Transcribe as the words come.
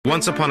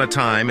Once upon a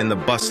time in the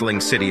bustling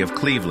city of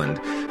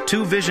Cleveland,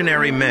 two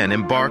visionary men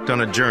embarked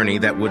on a journey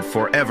that would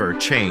forever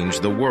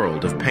change the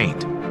world of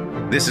paint.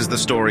 This is the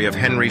story of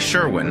Henry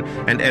Sherwin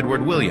and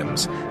Edward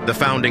Williams, the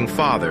founding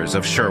fathers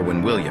of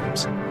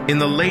Sherwin-Williams. In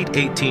the late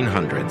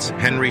 1800s,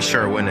 Henry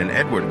Sherwin and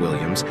Edward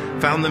Williams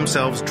found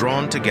themselves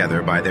drawn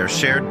together by their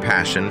shared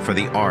passion for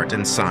the art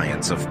and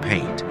science of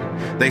paint.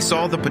 They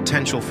saw the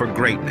potential for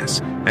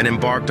greatness and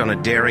embarked on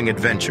a daring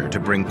adventure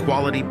to bring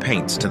quality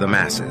paints to the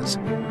masses.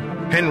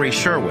 Henry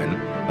Sherwin,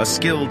 a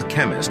skilled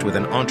chemist with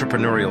an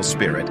entrepreneurial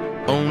spirit,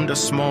 owned a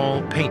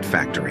small paint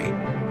factory.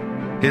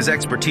 His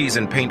expertise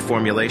in paint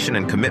formulation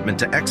and commitment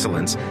to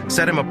excellence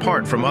set him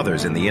apart from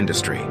others in the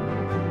industry.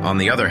 On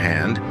the other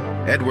hand,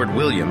 Edward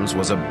Williams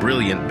was a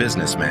brilliant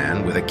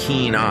businessman with a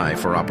keen eye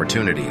for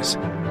opportunities.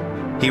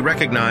 He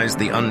recognized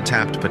the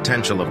untapped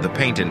potential of the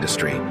paint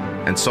industry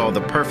and saw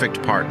the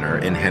perfect partner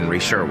in Henry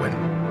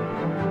Sherwin.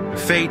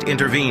 Fate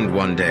intervened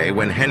one day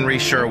when Henry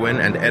Sherwin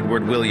and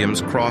Edward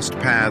Williams crossed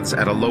paths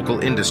at a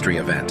local industry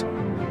event.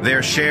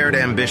 Their shared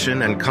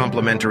ambition and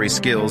complementary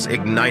skills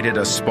ignited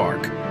a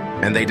spark,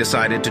 and they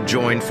decided to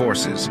join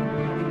forces.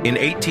 In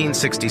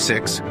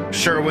 1866,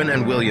 Sherwin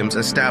and Williams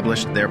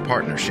established their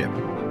partnership,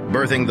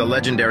 birthing the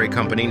legendary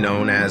company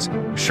known as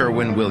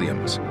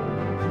Sherwin-Williams.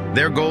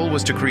 Their goal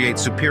was to create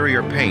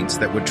superior paints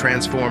that would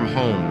transform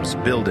homes,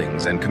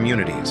 buildings, and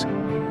communities.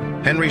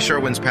 Henry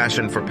Sherwin's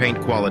passion for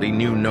paint quality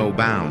knew no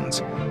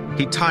bounds.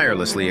 He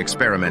tirelessly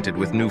experimented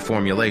with new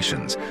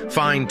formulations,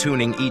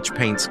 fine-tuning each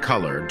paint's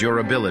color,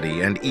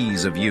 durability, and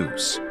ease of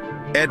use.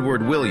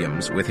 Edward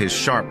Williams, with his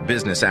sharp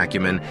business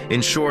acumen,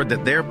 ensured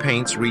that their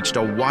paints reached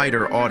a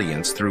wider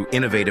audience through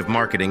innovative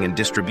marketing and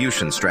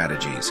distribution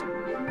strategies.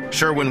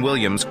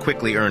 Sherwin-Williams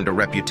quickly earned a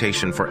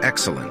reputation for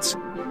excellence.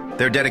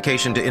 Their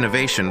dedication to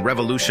innovation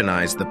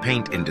revolutionized the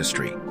paint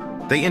industry.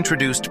 They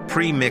introduced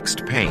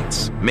pre-mixed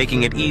paints,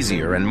 making it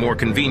easier and more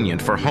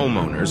convenient for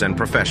homeowners and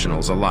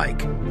professionals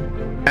alike.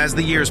 As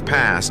the years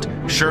passed,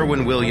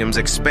 Sherwin-Williams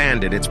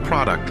expanded its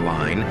product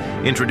line,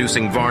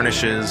 introducing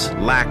varnishes,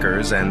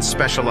 lacquers, and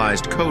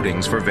specialized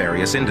coatings for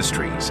various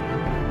industries.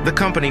 The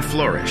company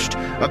flourished,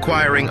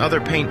 acquiring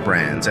other paint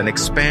brands and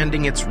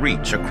expanding its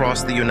reach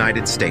across the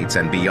United States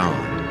and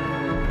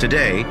beyond.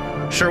 Today,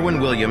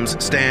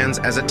 Sherwin-Williams stands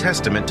as a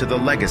testament to the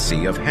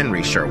legacy of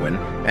Henry Sherwin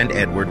and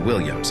Edward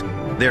Williams.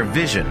 Their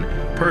vision,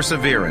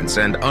 perseverance,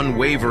 and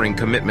unwavering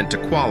commitment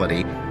to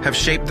quality have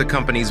shaped the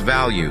company's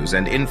values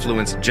and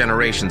influenced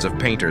generations of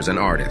painters and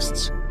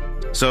artists.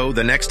 So,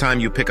 the next time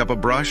you pick up a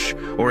brush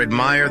or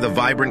admire the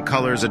vibrant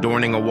colors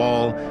adorning a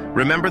wall,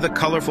 remember the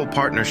colorful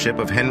partnership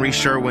of Henry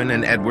Sherwin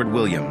and Edward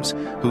Williams,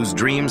 whose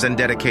dreams and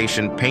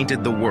dedication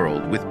painted the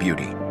world with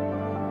beauty.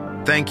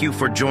 Thank you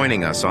for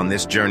joining us on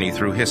this journey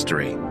through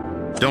history.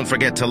 Don't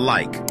forget to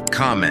like,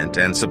 comment,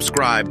 and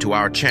subscribe to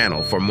our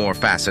channel for more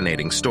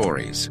fascinating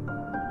stories.